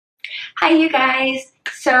Hi you guys!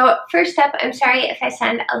 So first up, I'm sorry if I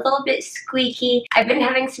sound a little bit squeaky. I've been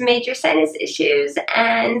having some major sinus issues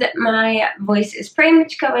and my voice is pretty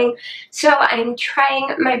much going, so I'm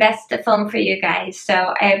trying my best to film for you guys.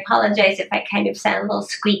 So I apologize if I kind of sound a little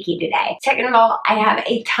squeaky today. Second of all, I have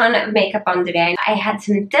a ton of makeup on today. I had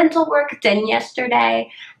some dental work done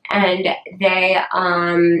yesterday and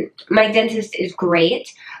my dentist is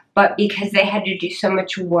great, but because they had to do so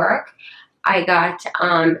much work, I got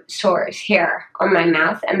sores here on my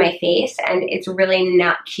mouth and my face, and it's really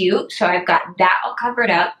not cute, so I've got that all covered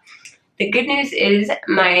up. The good news is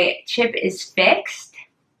my chip is fixed.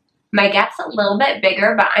 My gap's a little bit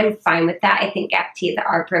bigger, but I'm fine with that. I think gap teeth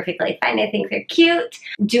are perfectly fine. I think they're cute.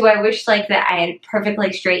 Do I wish like that I had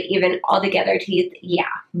perfectly straight, even all together teeth? Yeah,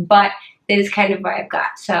 but that is kind of what I've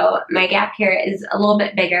got. So my gap here is a little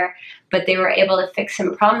bit bigger, but they were able to fix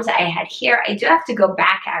some problems I had here. I do have to go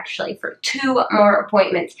back actually for 2 more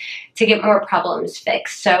appointments to get more problems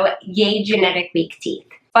fixed. So yay, genetic weak teeth.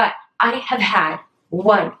 But I have had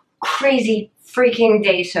one crazy freaking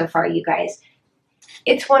day so far, you guys.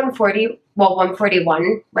 It's 1:40, well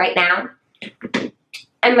 1:41 right now.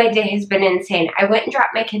 And my day has been insane. I went and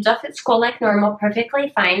dropped my kids off at school like normal,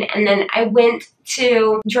 perfectly fine. And then I went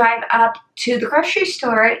to drive up to the grocery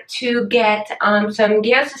store to get some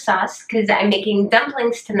gyoza sauce because I'm making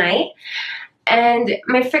dumplings tonight. And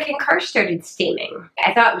my freaking car started steaming.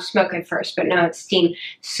 I thought it was smoke at first, but no, it's steam.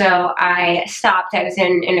 So I stopped. I was in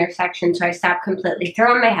an intersection, so I stopped completely,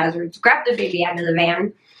 threw on my hazards, grabbed the baby out of the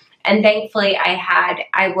van. And thankfully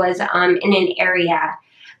I was in an area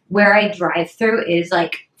where I drive through is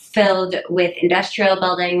like filled with industrial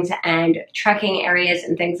buildings and trucking areas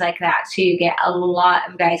and things like that. So you get a lot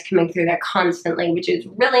of guys coming through there constantly, which is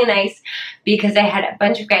really nice because I had a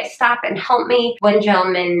bunch of guys stop and help me. One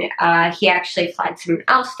gentleman, he actually flagged someone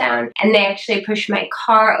else down, and they actually pushed my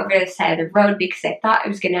car over the side of the road because I thought I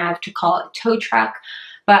was gonna have to call a tow truck.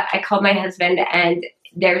 But I called my husband, and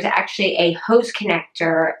there's actually a hose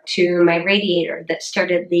connector to my radiator that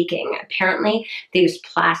started leaking. Apparently, they used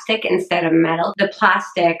plastic instead of metal. The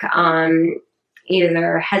plastic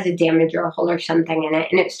either has a damage or a hole or something in it,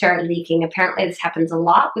 and it started leaking. Apparently, this happens a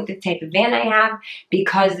lot with the type of van I have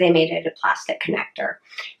because they made it a plastic connector.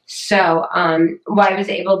 So what I was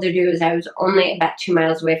able to do is I was only about 2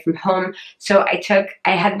 miles away from home. So I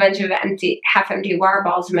had a bunch of half-empty water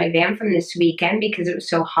bottles in my van from this weekend because it was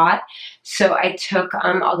so hot. So I took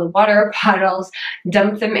all the water bottles,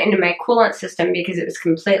 dumped them into my coolant system because it was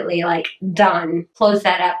completely like done, closed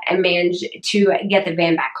that up, and managed to get the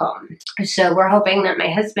van back home. So we're hoping that my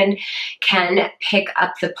husband can pick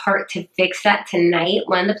up the part to fix that tonight.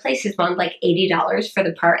 One of the places wanted like $80 for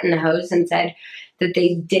the part and the hose and said that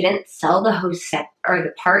they didn't sell the hose or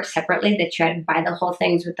the part separately, that you had to buy the whole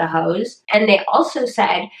things with the hose. And they also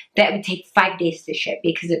said that it would take 5 days to ship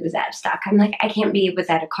because it was out of stock. I'm like, I can't be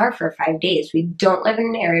without a car for 5 days. We don't live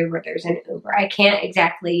in an area where there's an Uber. I can't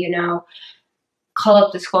exactly, you know, call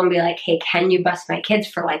up the school and be like, hey, can you bus my kids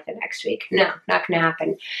for like the next week? No, not gonna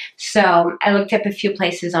happen. So I looked up a few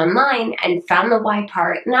places online and found the Y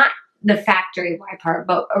part, not the factory Y part,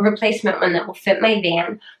 but a replacement one that will fit my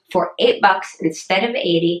van for $8 instead of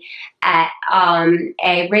 $80 at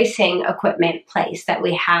a racing equipment place that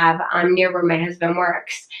we have near where my husband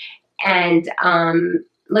works. And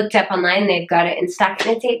looked up online, they've got it in stock,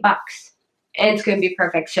 and it's $8. And it's going to be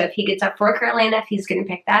perfect. So if he gets off work early enough, he's going to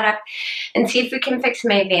pick that up and see if we can fix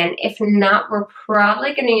my van. If not, we're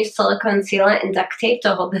probably going to use silicone sealant and duct tape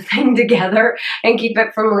to hold the thing together and keep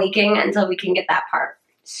it from leaking until we can get that part.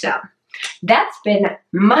 So that's been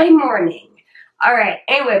my morning. All right,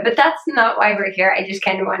 anyway, but that's not why we're here. I just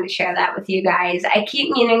kind of wanted to share that with you guys. I keep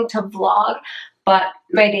meaning to vlog, but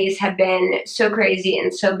my days have been so crazy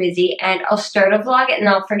and so busy, and I'll start a vlog and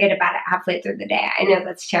I'll forget about it halfway through the day. I know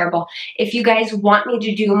that's terrible. If you guys want me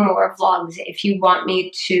to do more vlogs, if you want me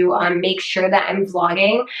to make sure that I'm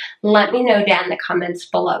vlogging, let me know down in the comments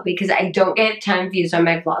below, because I don't get a ton of views on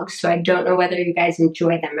my vlogs, so I don't know whether you guys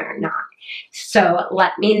enjoy them or not. So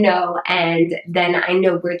let me know, and then I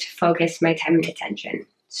know where to focus my time and attention.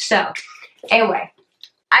 So anyway,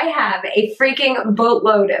 I have a freaking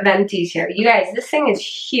boatload of empties here. You guys, this thing is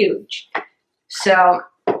huge. So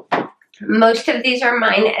most of these are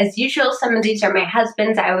mine as usual. Some of these are my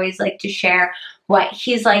husband's. I always like to share what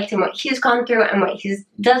he's liked and what he's gone through and what he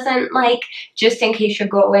doesn't like, just in case you're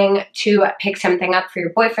going to pick something up for your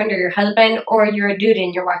boyfriend or your husband, or you're a dude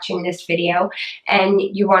and you're watching this video and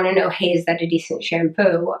you want to know, hey, is that a decent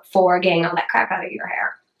shampoo for getting all that crap out of your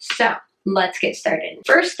hair? So let's get started.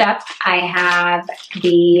 First up, I have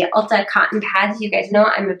the Ulta cotton pads. You guys know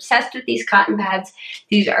I'm obsessed with these cotton pads.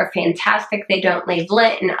 These are fantastic. They don't leave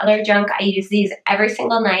lint and other junk. I use these every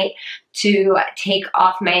single night to take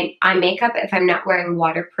off my eye makeup if I'm not wearing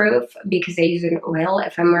waterproof, because I use an oil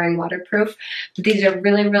if I'm wearing waterproof. But these are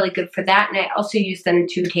really, really good for that, and I also use them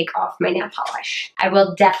to take off my nail polish. I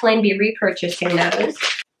will definitely be repurchasing those.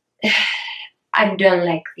 I don't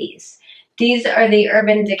like these. These are the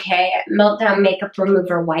Urban Decay Meltdown Makeup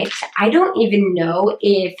Remover Wipes. I don't even know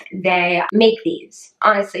if they make these,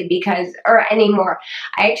 honestly, or anymore.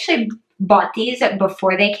 I actually bought these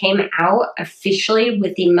before they came out officially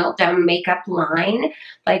with the Meltdown makeup line,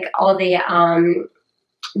 like all the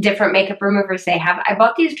different makeup removers they have. I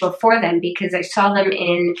bought these before then because I saw them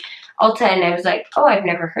in Ulta and I was like, oh, I've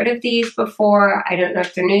never heard of these before. I don't know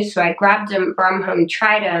if they're new. So I grabbed them, brought them home,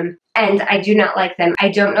 tried them, and I do not like them. I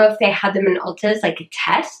don't know if they had them in Ulta as like a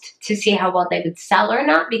test to see how well they would sell or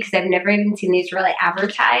not, because I've never even seen these really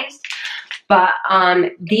advertised. But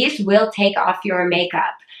these will take off your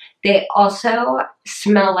makeup. They also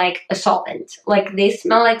smell like a solvent. Like, they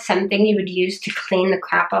smell like something you would use to clean the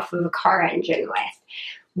crap off of a car engine with,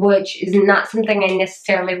 which is not something I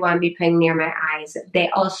necessarily want to be putting near my eyes. They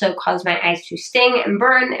also cause my eyes to sting and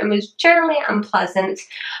burn and was generally unpleasant.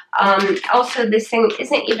 Also, this thing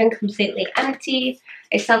isn't even completely empty.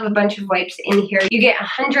 I still have a bunch of wipes in here. You get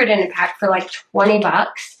 100 in a pack for like 20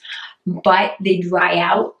 bucks, but they dry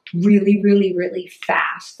out really, really, really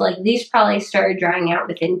fast. Like, these probably started drying out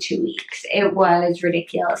within 2 weeks. It was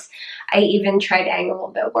ridiculous. I even tried adding a little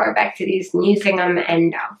bit more back to these and using them, and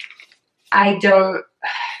no. I don't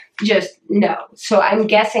just know. So I'm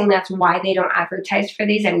guessing that's why they don't advertise for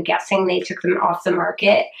these. I'm guessing they took them off the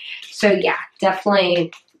market. So yeah,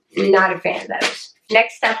 definitely not a fan of those.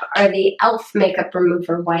 Next up are the e.l.f. Makeup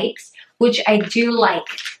Remover Wipes, which I do like,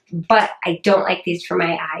 but I don't like these for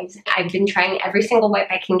my eyes. I've been trying every single wipe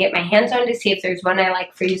I can get my hands on to see if there's one I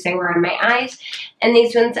like for using around my eyes, and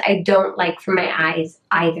these ones I don't like for my eyes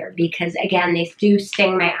either, because again, they do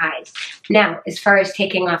sting my eyes. Now, as far as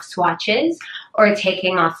taking off swatches or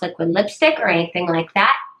taking off liquid lipstick or anything like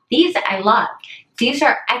that, these I love. These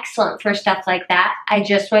are excellent for stuff like that. I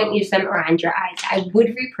just won't use them around your eyes. I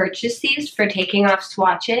would repurchase these for taking off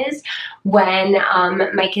swatches when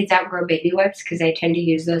my kids outgrow baby wipes, because I tend to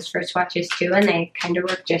use those for swatches too, and they kind of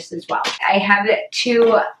work just as well. I have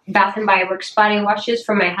 2 Bath & Body Works body washes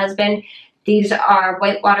from my husband. These are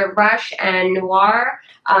Whitewater Brush and Noir.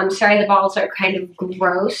 Sorry, the bottles are kind of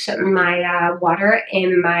gross. My water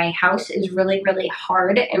in my house is really, really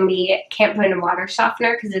hard, and we can't put in a water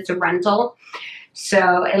softener because it's a rental.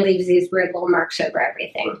 So it leaves these weird little marks over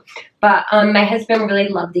everything. But my husband really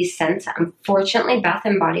loved these scents. Unfortunately, Bath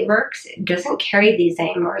 & Body Works doesn't carry these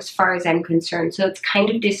anymore as far as I'm concerned. So it's kind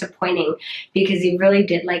of disappointing, because he really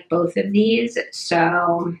did like both of these.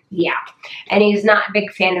 So yeah. And he's not a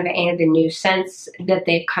big fan of any of the new scents that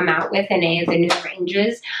they've come out with in any of the new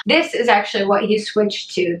ranges. This is actually what he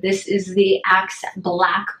switched to. This is the Axe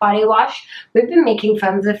Black Body Wash. We've been making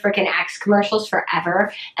fun of the freaking Axe commercials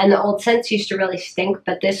forever, and the old scents used to really stink,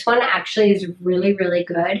 but this one actually is really, really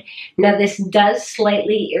good. Now, this does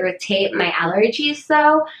slightly irritate my allergies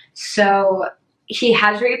though, so he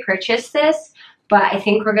has repurchased this, but I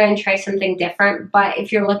think we're going to try something different. But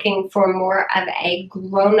if you're looking for more of a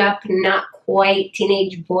grown-up, not quite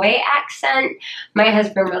teenage boy accent, my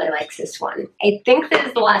husband really likes this one. I think this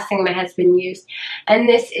is the last thing my husband used, and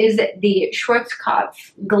this is the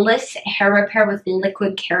Schwarzkopf Gliss Hair Repair with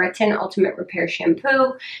Liquid Keratin Ultimate Repair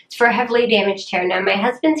Shampoo. It's for heavily damaged hair. Now, my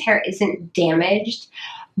husband's hair isn't damaged,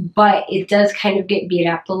 but it does kind of get beat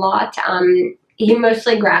up a lot. He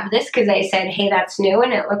mostly grabbed this because I said, hey, that's new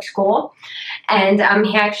and it looks cool. And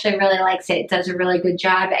he actually really likes it. It does a really good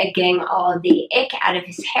job at getting all of the ick out of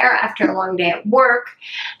his hair after a long day at work.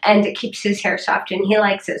 And it keeps his hair soft, and he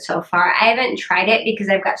likes it so far. I haven't tried it because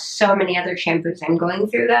I've got so many other shampoos I'm going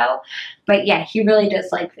through though. But yeah, he really does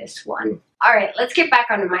like this one. All right, let's get back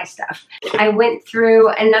onto my stuff. I went through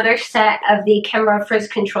another set of the Camera Frizz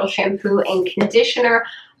Control Shampoo and Conditioner.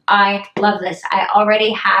 I love this. I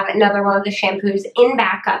already have another one of the shampoos in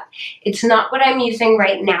backup. It's not what I'm using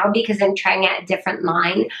right now because I'm trying out a different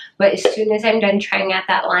line, but as soon as I'm done trying out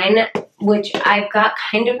that line, which I've got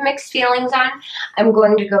kind of mixed feelings on, I'm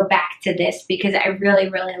going to go back to this because I really,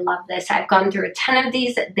 really love this. I've gone through a ton of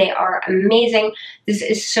these. They are amazing. This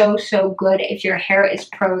is so, so good if your hair is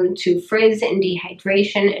prone to frizz and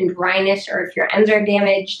dehydration and dryness, or if your ends are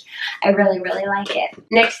damaged. I really, really like it.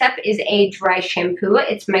 Next up is a dry shampoo.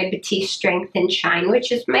 It's my Batiste Strength and Shine,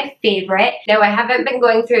 which is my favorite. Now, I haven't been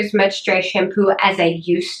going through as much dry shampoo as I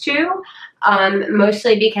used to.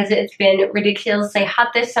 mostly because it's been ridiculously hot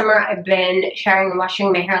this summer. I've been showering and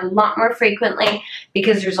washing my hair a lot more frequently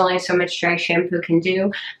because there's only so much dry shampoo can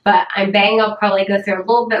do. But I'm betting I'll probably go through a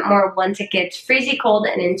little bit more once it gets freezing cold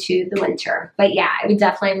and into the winter. But yeah, I would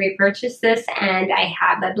definitely repurchase this, and I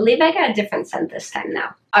believe I got a different scent this time though.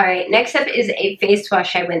 Alright, next up is a face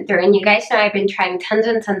wash I went through, and you guys know I've been trying tons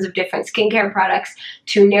and tons of different skincare products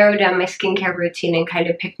to narrow down my skincare routine and kind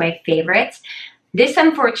of pick my favorites. This,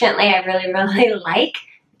 unfortunately, I really, really like.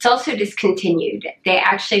 It's also discontinued. They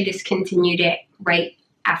actually discontinued it right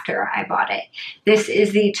after I bought it. This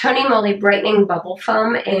is the Tony Moly Brightening Bubble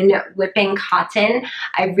Foam in Whipping Cotton.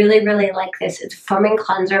 I really, really like this. It's a foaming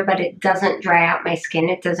cleanser, but it doesn't dry out my skin.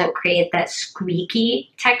 It doesn't create that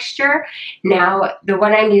squeaky texture. Now, the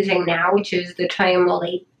one I'm using now, which is the Tony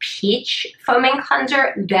Moly Peach Foaming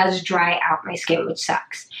Cleanser, does dry out my skin, which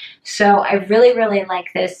sucks. So I really, really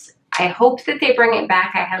like this. I hope that they bring it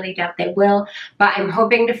back. I highly doubt they will, but I'm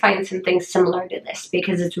hoping to find something similar to this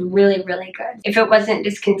because it's really, really good. If it wasn't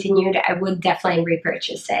discontinued, I would definitely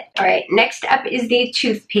repurchase it. All right, next up is the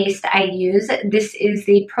toothpaste I use. This is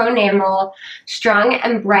the Pronamel Strong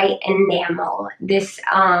and Bright Enamel. This,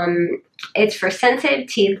 it's for sensitive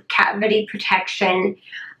teeth, cavity protection.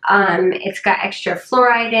 It's got extra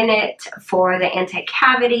fluoride in it for the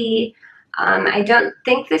anti-cavity. I don't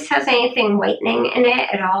think this has anything whitening in it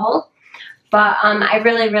at all, but I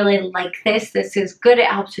really, really like this. This is good. It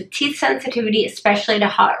helps with teeth sensitivity, especially to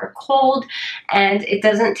hot or cold, and it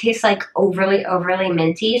doesn't taste like overly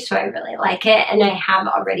minty, so I really like it, and I have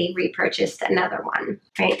already repurchased another one.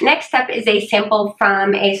 All right, next up is a sample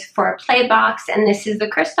from a Sephora Play box, and this is the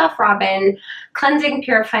Christoph Robin Cleansing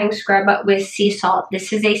Purifying Scrub with Sea Salt.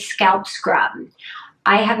 This is a scalp scrub.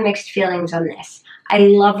 I have mixed feelings on this. I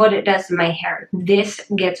love what it does to my hair. This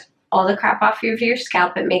gets all the crap off of your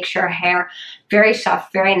scalp. It makes your hair very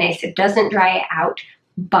soft, very nice. It doesn't dry it out,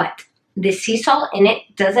 but the sea salt in it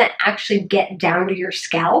doesn't actually get down to your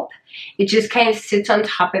scalp. It just kind of sits on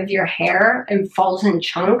top of your hair and falls in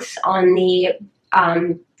chunks on the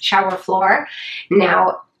shower floor.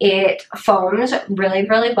 Now, it foams really,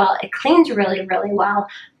 really well. It cleans really, really well.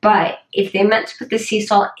 But if they meant to put the sea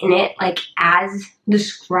salt in it, like as the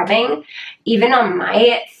scrubbing, even on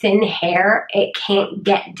my thin hair, it can't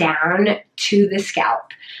get down to the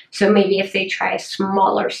scalp. So maybe if they try a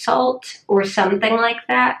smaller salt or something like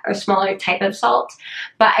that, or a smaller type of salt.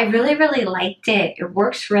 But I really, really liked it. It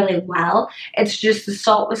works really well. It's just the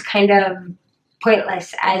salt was kind of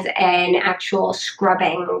pointless as an actual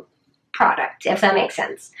scrubbing product, if that makes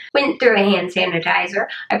sense. Went through a hand sanitizer.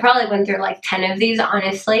 I probably went through like 10 of these,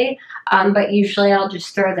 honestly, but usually I'll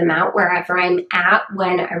just throw them out wherever I'm at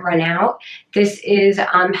when I run out. This is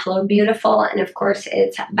Hello Beautiful, and of course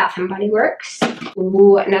it's Bath & Body Works.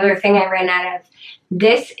 Ooh, another thing I ran out of.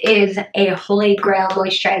 This is a Holy Grail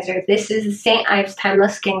moisturizer. This is the St. Ives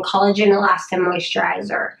Timeless Skin Collagen Elastin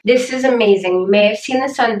Moisturizer. This is amazing. You may have seen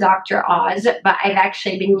this on Dr. Oz, but I've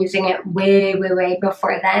actually been using it way, way, way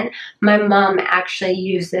before then. My mom actually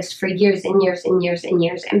used this for years and years and years and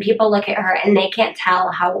years, and people look at her and they can't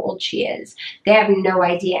tell how old she is. They have no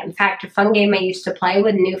idea. In fact, a fun game I used to play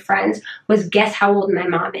with new friends was guess how old my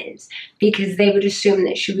mom is, because they would assume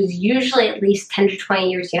that she was usually at least 10 to 20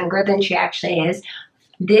 years younger than she actually is.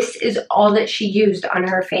 This is all that she used on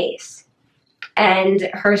her face, and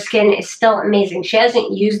her skin is still amazing. She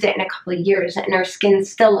hasn't used it in a couple of years, and her skin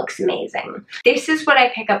still looks amazing. This is what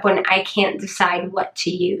I pick up when I can't decide what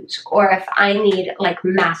to use, or if I need like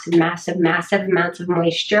massive, massive, massive amounts of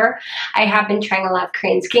moisture. I have been trying a lot of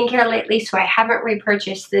Korean skincare lately, so I haven't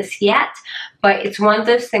repurchased this yet, but it's one of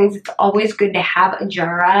those things it's always good to have a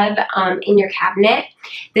jar of in your cabinet.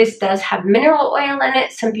 This does have mineral oil in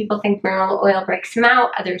it. Some people think mineral oil breaks them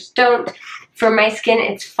out, others don't. For my skin,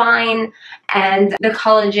 it's fine, and the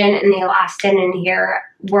collagen and the elastin in here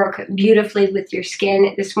work beautifully with your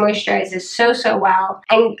skin. This moisturizes so, so well,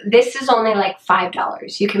 and this is only like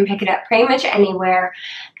 $5. You can pick it up pretty much anywhere,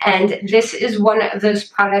 and this is one of those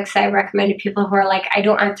products that I recommend to people who are like, I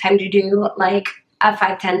don't have time to do like a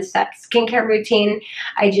 5-10 step skincare routine.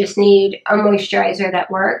 I just need a moisturizer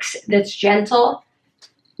that works, that's gentle.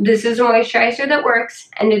 This is a moisturizer that works,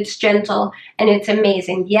 and it's gentle, and it's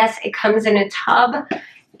amazing. Yes, it comes in a tub.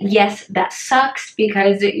 Yes, that sucks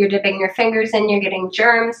because you're dipping your fingers in, you're getting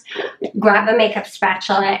germs. Grab a makeup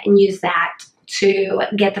spatula and use that to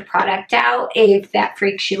get the product out if that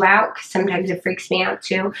freaks you out, because sometimes it freaks me out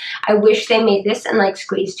too. I wish they made this in like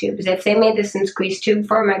squeeze tubes. If they made this in squeeze tube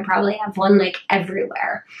form, I'd probably have one like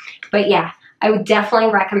everywhere. But yeah, I would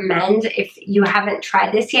definitely recommend, if you haven't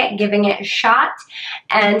tried this yet, giving it a shot,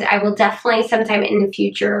 and I will definitely sometime in the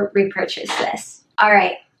future repurchase this. All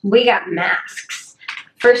right, we got masks.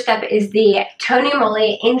 First up is the Tony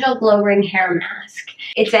Moly Angel Glow Ring Hair Mask.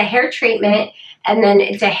 It's a hair treatment, and then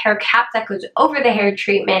it's a hair cap that goes over the hair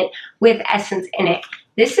treatment with essence in it.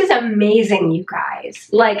 This is amazing, you guys.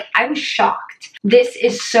 Like, I was shocked. This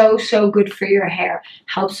is so, so good for your hair.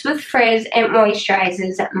 Helps with frizz, it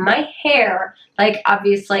moisturizes. My hair, like,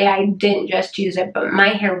 obviously I didn't just use it, but my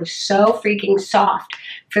hair was so freaking soft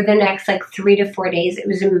for the next like 3 to 4 days. It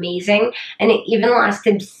was amazing. And it even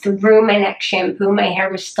lasted through my next shampoo. My hair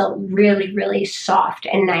was still really, really soft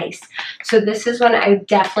and nice. So this is one I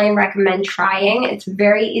definitely recommend trying. It's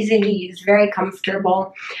very easy to use, very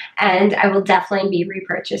comfortable, and I will definitely be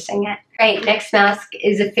repurchasing it. Right, next mask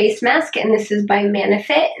is a face mask, and this is by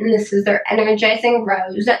Manifit, and this is their Energizing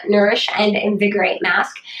Rose Nourish and Invigorate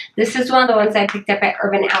mask. This is one of the ones I picked up at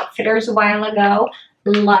Urban Outfitters a while ago.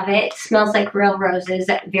 Love it. Smells like real roses.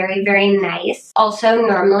 Very, very nice. Also,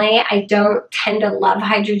 normally I don't tend to love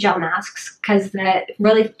hydrogel masks because the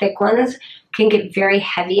really thick ones can get very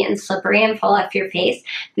heavy and slippery and fall off your face.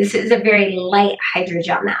 This is a very light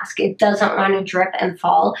hydrogel mask. It doesn't want to drip and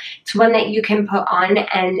fall. It's one that you can put on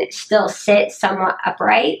and still sit somewhat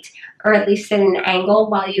upright, or at least at an angle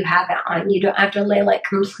while you have it on. You don't have to lay like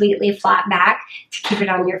completely flat back to keep it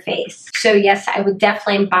on your face. So yes, I would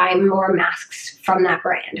definitely buy more masks from that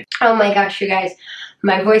brand. Oh my gosh, you guys.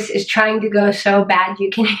 My voice is trying to go so bad, you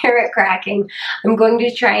can hear it cracking. I'm going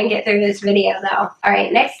to try and get through this video though. All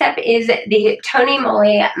right, next up is the Tony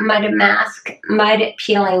Moly Mud Mask Mud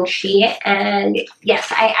Peeling Sheet. And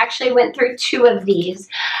yes, I actually went through 2 of these.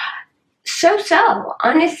 So,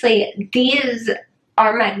 honestly, these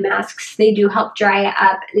are mud masks. They do help dry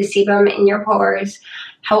up the sebum in your pores.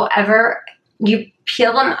 However, you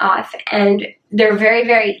peel them off and they're very,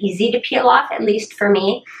 very easy to peel off, at least for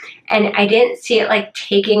me. And I didn't see it like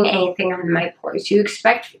taking anything on my pores. You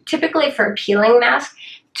expect typically for a peeling mask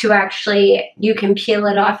to actually, you can peel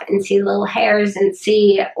it off and see little hairs and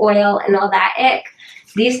see oil and all that ick.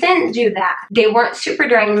 These didn't do that. They weren't super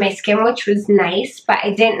drying my skin, which was nice, but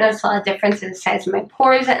I didn't notice a lot of difference in the size of my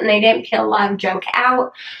pores, and they didn't peel a lot of junk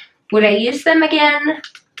out. Would I use them again?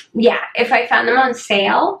 Yeah, if I found them on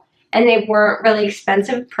sale and they weren't really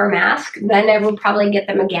expensive per mask, then I would probably get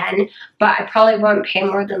them again, but I probably wouldn't pay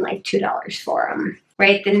more than like $2 for them.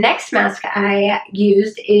 Right, the next mask I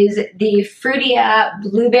used is the Fruitia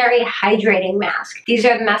Blueberry Hydrating Mask. These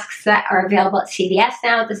are the masks that are available at CVS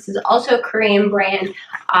now. This is also a Korean brand.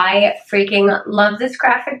 I freaking love this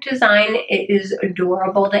graphic design. It is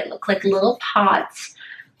adorable. They look like little pots,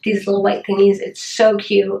 these little white thingies. It's so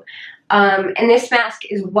cute. And this mask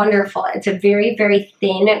is wonderful. It's a very, very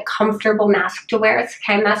thin, comfortable mask to wear. It's the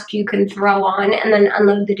kind of mask you can throw on and then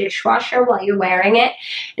unload the dishwasher while you're wearing it.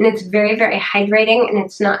 And it's very, very hydrating, and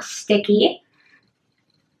it's not sticky.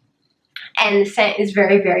 And the scent is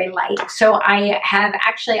very, very light. So I have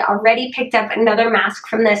actually already picked up another mask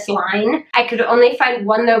from this line. I could only find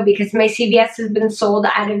one though because my CVS has been sold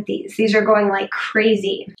out of these. These are going like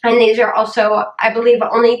crazy. And these are also, I believe,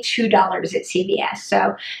 only $2 at CVS.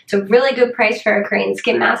 So it's a really good price for a Korean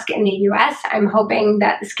skin mask in the US. I'm hoping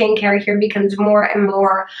that the skincare here becomes more and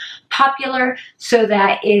more popular so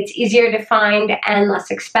that it's easier to find and less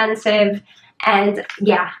expensive. And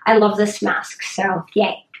yeah, I love this mask, so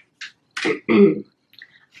yay.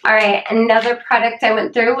 Alright, another product I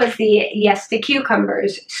went through was the Yes to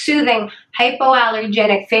Cucumbers Soothing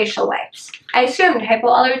Hypoallergenic Facial Wipes. I assumed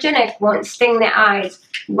hypoallergenic won't sting the eyes.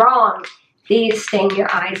 Wrong. These sting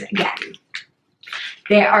your eyes again.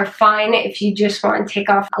 They are fine if you just want to take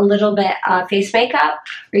off a little bit of face makeup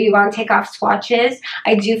or you want to take off swatches.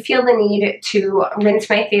 I do feel the need to rinse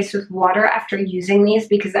my face with water after using these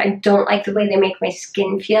because I don't like the way they make my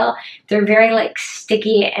skin feel. They're very like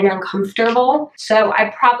sticky and uncomfortable. So I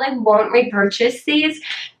probably won't repurchase these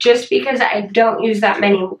just because I don't use that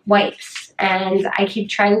many wipes and I keep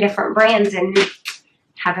trying different brands and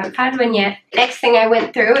haven't found one yet. Next thing I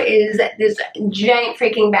went through is this giant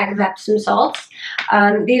freaking bag of Epsom salts.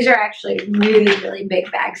 These are actually really, really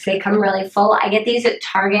big bags. They come really full. I get these at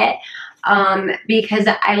Target because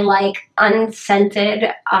I like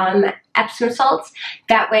unscented Epsom salts.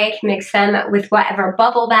 That way I can mix them with whatever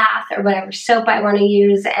bubble bath or whatever soap I want to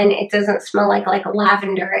use, and it doesn't smell like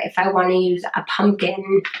lavender if I want to use a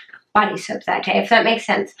pumpkin body soap that day, if that makes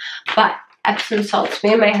sense. But Epsom salts,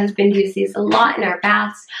 me and my husband use these a lot in our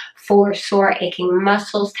baths for sore aching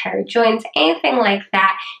muscles, tired joints, anything like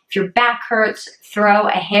that. If your back hurts, throw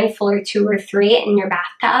a handful or 2 or 3 in your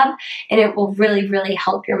bathtub and it will really, really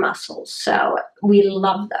help your muscles. So we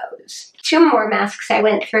love those. 2 more masks I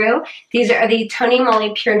went through. These are the Tony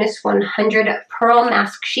Moly Pureness 100 Pearl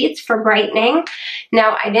Mask Sheets for brightening.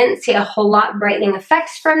 Now, I didn't see a whole lot brightening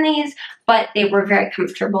effects from these, but they were very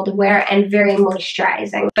comfortable to wear and very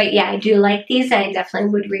moisturizing. But yeah, I do like these, and I definitely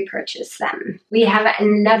would repurchase them. We have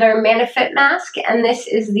another Manifit mask, and this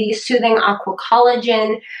is the Soothing Aqua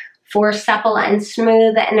Collagen for supple and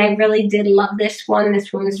smooth, and I really did love this one.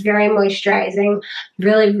 This one was very moisturizing.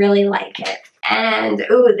 Really, really like it. And,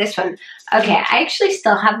 ooh, this one. Okay, I actually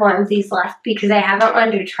still have one of these left because I haven't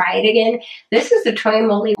wanted to try it again. This is the Toy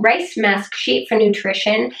Moly Rice Mask Sheet for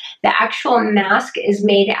Nutrition. The actual mask is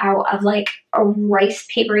made out of like a rice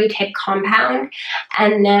papery type compound,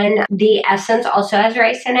 and then the essence also has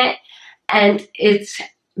rice in it, and it's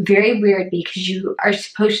very weird because you are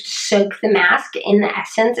supposed to soak the mask in the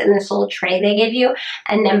essence in this little tray they give you,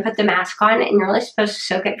 and then put the mask on, and you're only supposed to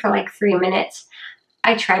soak it for like 3 minutes.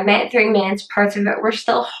 I tried mine at 3 minutes. Parts of it were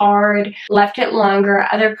still hard, left it longer.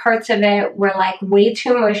 Other parts of it were like way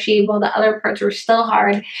too mushy, while the other parts were still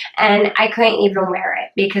hard, and I couldn't even wear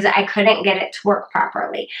it because I couldn't get it to work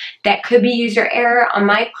properly. That could be user error on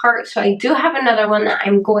my part, so I do have another one that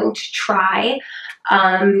I'm going to try.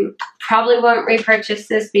 Probably won't repurchase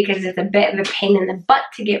this because it's a bit of a pain in the butt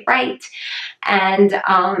to get right. And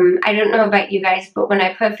I don't know about you guys, but when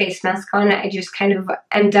I put a face mask on, I just kind of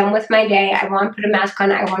am done with my day. I want to put a mask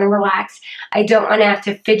on. I want to relax. I don't want to have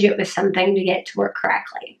to fidget with something to get it to work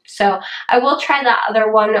correctly. So I will try that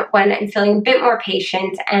other one when I'm feeling a bit more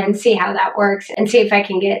patient and see how that works and see if I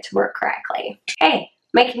can get it to work correctly. Hey,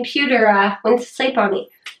 my computer went to sleep on me.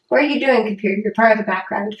 What are you doing, computer? You're part of the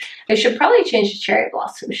background. I should probably change the cherry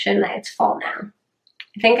blossom, shouldn't I? It's fall now.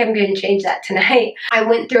 I think I'm going to change that tonight. I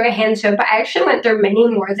went through a hand soap. I actually went through many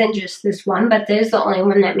more than just this one, but this is the only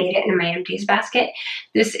one that made it in my empties basket.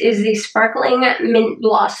 This is the Sparkling Mint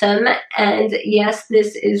Blossom, and yes,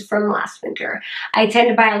 this is from last winter. I tend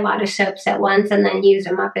to buy a lot of soaps at once and then use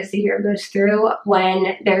them up as the year goes through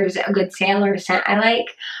when there's a good sale or a scent I like.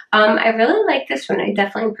 I really like this one. I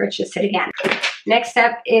definitely purchased it again. Next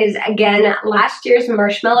up is, again, last year's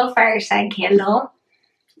Marshmallow Fireside Candle.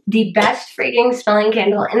 The best freaking smelling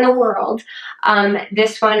candle in the world.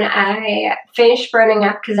 This one I finished burning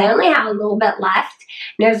up because I only have a little bit left.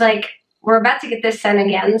 And I was like, we're about to get this sent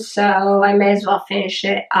again, so I may as well finish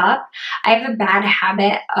it up. I have a bad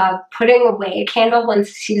habit of putting away a candle once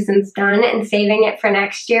the season's done and saving it for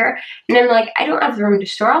next year. And I'm like, I don't have the room to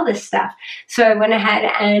store all this stuff. So I went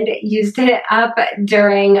ahead and used it up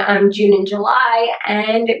during June and July,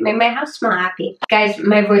 and it made my house smell happy. Guys,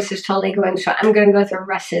 my voice is totally going, so I'm going to go through the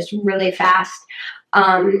rest of this really fast.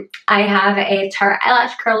 I have a Tarte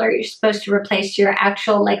eyelash curler. You're supposed to replace your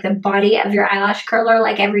actual, like the body of your eyelash curler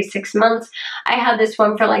like every 6 months. I had this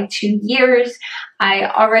one for like 2 years. I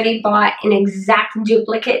already bought an exact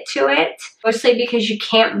duplicate to it, mostly because you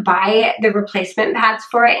can't buy the replacement pads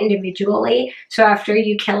for it individually. So after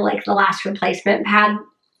you kill like the last replacement pad,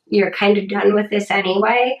 you're kind of done with this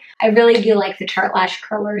anyway. I really do like the Tarte lash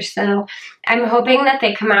curlers, so I'm hoping that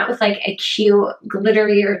they come out with like a cute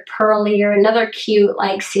glittery or pearly or another cute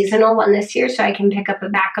like seasonal one this year so I can pick up a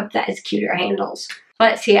backup that has cuter handles.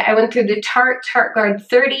 Let's see, I went through the Tarte Guard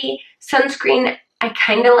 30 sunscreen. I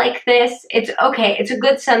kind of like this. It's okay, it's a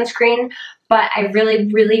good sunscreen, but I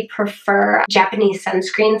really, really prefer Japanese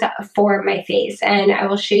sunscreens for my face, and I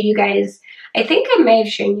will show you guys. I think I may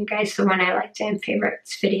have shown you guys the one I liked in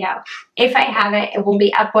favorites video. If I haven't, it will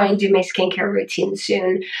be up when I do my skincare routine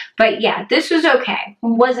soon. But yeah, this was okay.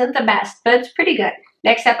 Wasn't the best, but it's pretty good.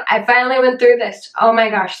 Next up, I finally went through this. Oh my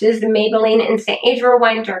gosh, this is the Maybelline Instant Age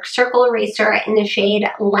Rewind Dark Circle Eraser in the shade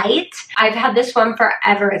Light. I've had this one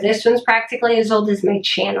forever. This one's practically as old as my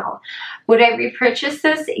channel. Would I repurchase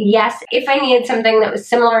this? Yes. If I needed something that was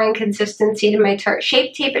similar in consistency to my Tarte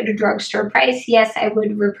Shape Tape at a drugstore price, yes, I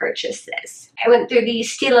would repurchase this. I went through the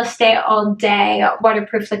Stila Stay All Day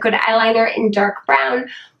Waterproof Liquid Eyeliner in dark brown.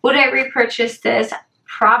 Would I repurchase this?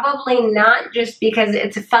 Probably not, just because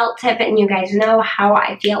it's a felt tip and you guys know how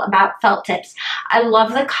I feel about felt tips. I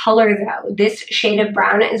love the color though. This shade of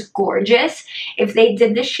brown is gorgeous. If they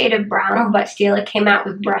did this shade of brown but Stila came out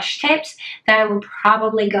with brush tips, then I would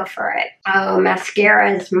probably go for it. Oh,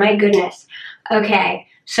 mascaras, my goodness. Okay,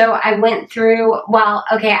 so I went through, well,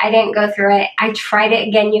 okay, I didn't go through it. I tried it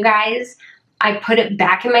again, you guys. I put it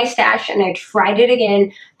back in my stash and I tried it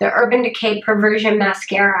again. The Urban Decay Perversion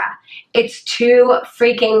Mascara. It's too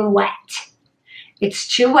freaking wet. It's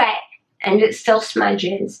too wet and it still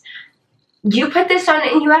smudges. You put this on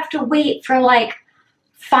and you have to wait for like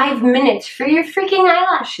 5 minutes for your freaking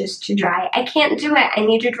eyelashes to dry. I can't do it. I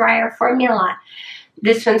need a drier formula.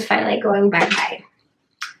 This one's finally going bye-bye.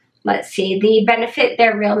 let's see, the Benefit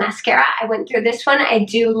They're Real Mascara. I went through this one. I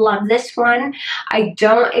do love this one. I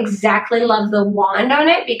don't exactly love the wand on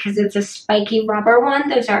it because it's a spiky rubber one.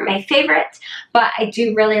 Those aren't my favorites, but I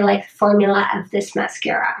do really like the formula of this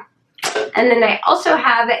mascara. And then I also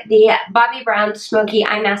have the Bobbi Brown Smoky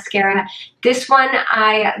Eye Mascara. This one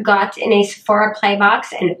I got in a Sephora Play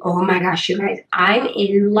box, and oh my gosh, you guys, I'm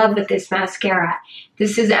in love with this mascara.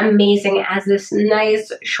 This is amazing. It has this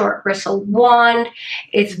nice short bristle wand.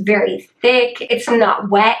 It's very thick. It's not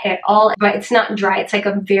wet at all, but it's not dry. It's like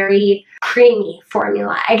a very creamy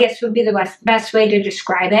formula, I guess would be the best way to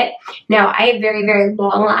describe it. Now, I have very, very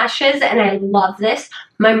long lashes, and I love this.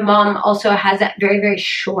 My mom also has very, very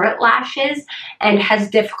short lashes and has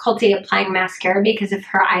difficulty applying mascara because of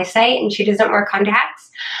her eyesight, and she doesn't wear contacts.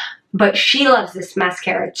 But she loves this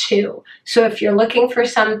mascara too. So if you're looking for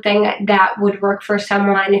something that would work for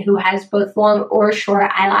someone who has both long or short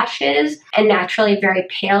eyelashes and naturally very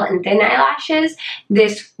pale and thin eyelashes,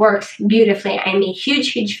 this works beautifully. I'm a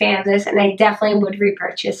huge, huge fan of this, and I definitely would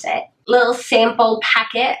repurchase it. Little sample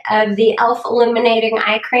packet of the e.l.f. Illuminating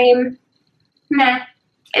Eye Cream. Meh.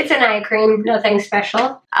 It's an eye cream, nothing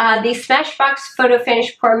special. The Smashbox Photo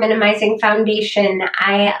Finish Pore Minimizing Foundation.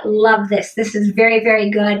 I love this. This is very, very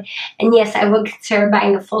good. And yes, I would consider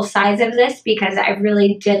buying a full size of this because I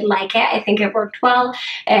really did like it. I think it worked well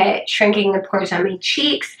at shrinking the pores on my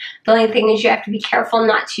cheeks. The only thing is you have to be careful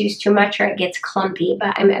not to use too much or it gets clumpy,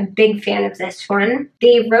 but I'm a big fan of this one.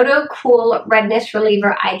 The Roto Cool Redness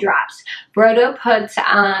Reliever Eye Drops. Roto puts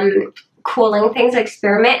cooling things like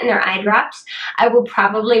spearmint in their eye drops. I will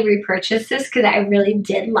probably repurchase this because I really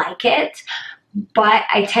did like it, but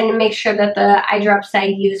I tend to make sure that the eye drops that I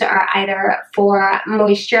use are either for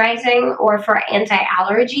moisturizing or for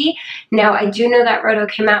anti-allergy. Now, I do know that Roto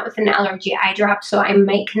came out with an allergy eye drop, so I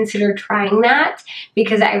might consider trying that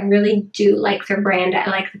because I really do like their brand.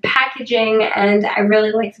 I like the packaging and I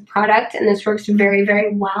really like the product, and this works very,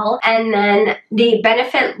 very well. And then the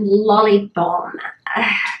Benefit Lolly Balm.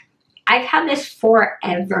 I've had this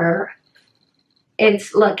forever.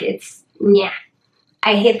 Yeah.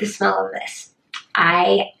 I hate the smell of this.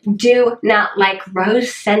 I do not like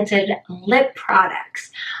rose-scented lip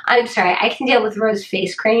products. I'm sorry, I can deal with rose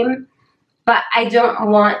face cream, but I don't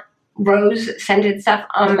want rose-scented stuff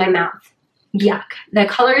on my mouth. Yuck. The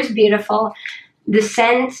color is beautiful. The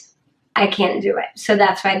scent, I can't do it. So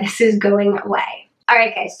that's why this is going away.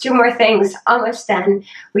 Alright guys, 2 more things, almost done.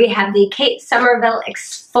 We have the Kate Somerville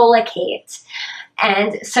Exfoliate.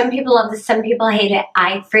 And some people love this, some people hate it.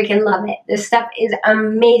 I freaking love it. This stuff is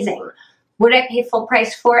amazing. Would I pay full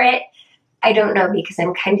price for it? I don't know because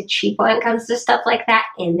I'm kind of cheap when it comes to stuff like that.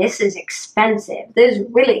 And this is expensive. This is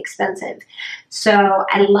really expensive. So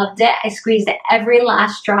I loved it. I squeezed every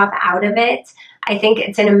last drop out of it. I think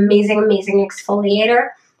it's an amazing, amazing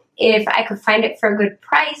exfoliator. If I could find it for a good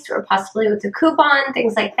price or possibly with a coupon,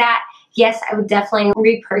 things like that, yes, I would definitely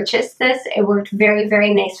repurchase this. It worked very,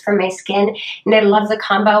 very nice for my skin, and I love the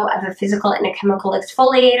combo of a physical and a chemical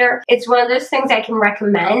exfoliator. It's one of those things I can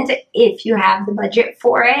recommend if you have the budget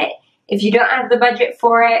for it. If you don't have the budget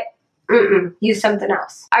for it, use something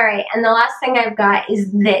else. All right, and the last thing I've got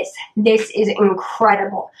is this. This is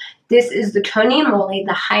incredible. This is the Tony Moly,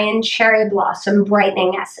 the High-End Cherry Blossom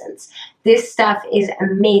Brightening Essence. This stuff is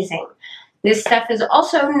amazing. This stuff is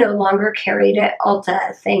also no longer carried at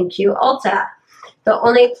Ulta. Thank you, Ulta. The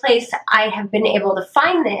only place I have been able to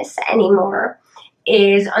find this anymore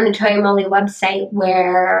is on the Tony Moly website,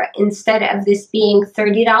 where instead of this being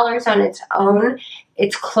 $30 on its own,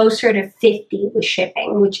 it's closer to $50 with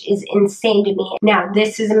shipping, which is insane to me. Now,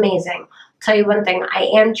 this is amazing. Tell you one thing, I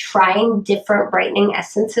am trying different brightening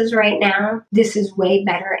essences right now. This is way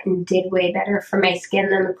better and did way better for my skin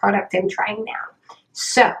than the product I'm trying now.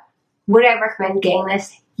 So, would I recommend getting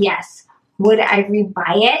this? Yes. Would I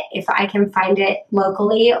rebuy it if I can find it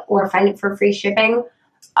locally or find it for free shipping?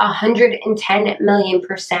 110 million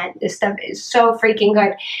 %. This stuff is so freaking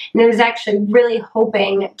good. And I was actually really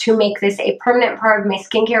hoping to make this a permanent part of my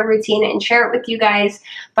skincare routine and share it with you guys,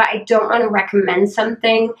 but I don't want to recommend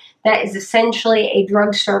something that is essentially a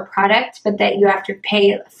drugstore product, but that you have to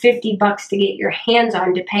pay $50 to get your hands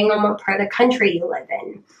on, depending on what part of the country you live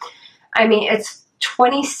in. I mean, it's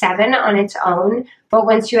 $27 on its own, but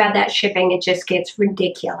once you add that shipping, it just gets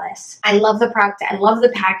ridiculous. I love the product. I love the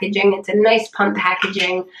packaging. It's a nice pump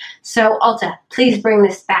packaging. So Ulta, please bring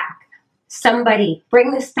this back. Somebody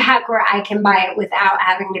bring this back where I can buy it without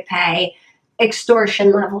having to pay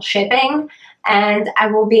extortion level shipping. And I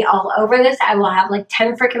will be all over this. I will have like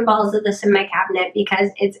 10 freaking balls of this in my cabinet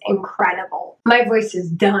because it's incredible. My voice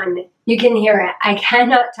is done. You can hear it. I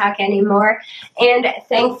cannot talk anymore. And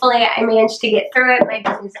thankfully, I managed to get through it. My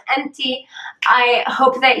business is empty. I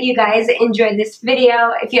hope that you guys enjoyed this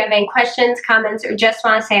video. If you have any questions, comments, or just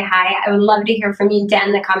want to say hi, I would love to hear from you down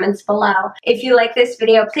in the comments below. If you like this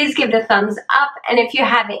video, please give it a thumbs up. And if you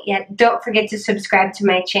haven't yet, don't forget to subscribe to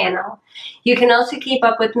my channel. You can also keep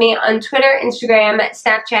up with me on Twitter, Instagram,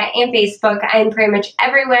 Snapchat, and Facebook. I am pretty much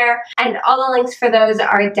everywhere. And all the links for those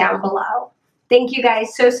are down below. Thank you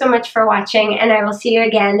guys so much for watching, and I will see you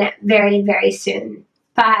again very, very soon.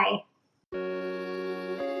 Bye.